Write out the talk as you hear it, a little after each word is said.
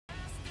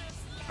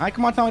right,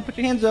 come on, Tommy, put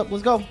your hands up.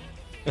 Let's go.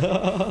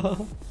 Let's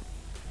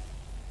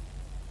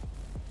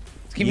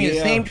give me the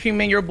same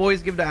treatment your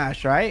boys give to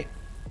Ash, right?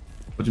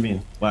 What do you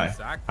mean? Why?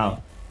 Exactly.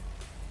 How?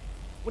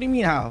 What do you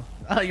mean how?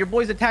 Your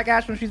boys attack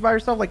Ash when she's by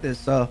herself like this,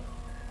 so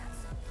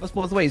goes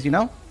both ways, you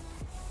know?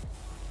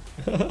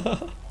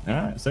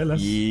 Alright, say less.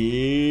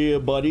 Yeah,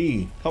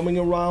 buddy. Coming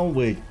around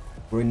with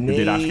grenades.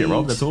 Did Ash get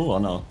robbed at all or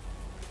no?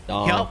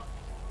 Yep.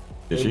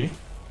 Did she?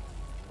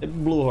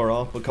 It blew her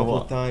up a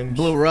couple of times.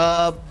 Blew her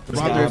up, robbed her a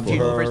Stabbed few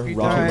her, first few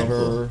robbed times.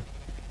 her.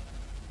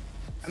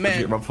 What did you get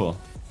Man, robbed for?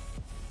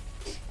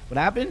 what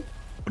happened?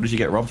 What did you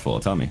get robbed for?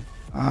 Tell me.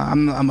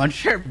 I'm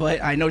unsure,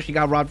 but I know she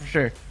got robbed for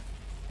sure.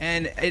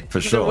 And it For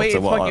either sure. way, So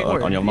it's what, fucking on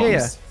worked. your mom's?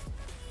 Yeah,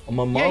 On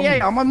my mom.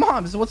 yeah, on my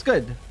mom's. What's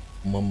good?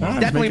 On my mom. Just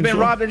Definitely making been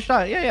sure. robbed and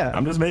shot. Yeah.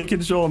 I'm just making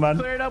sure, man.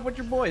 Clear it up with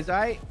your boys, all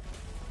right?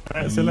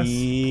 Alright, say less.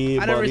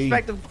 Yeah, Out of buddy.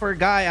 respect for a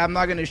guy, I'm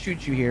not gonna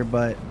shoot you here,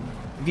 but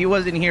if he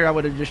wasn't here, I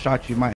would have just shot you. My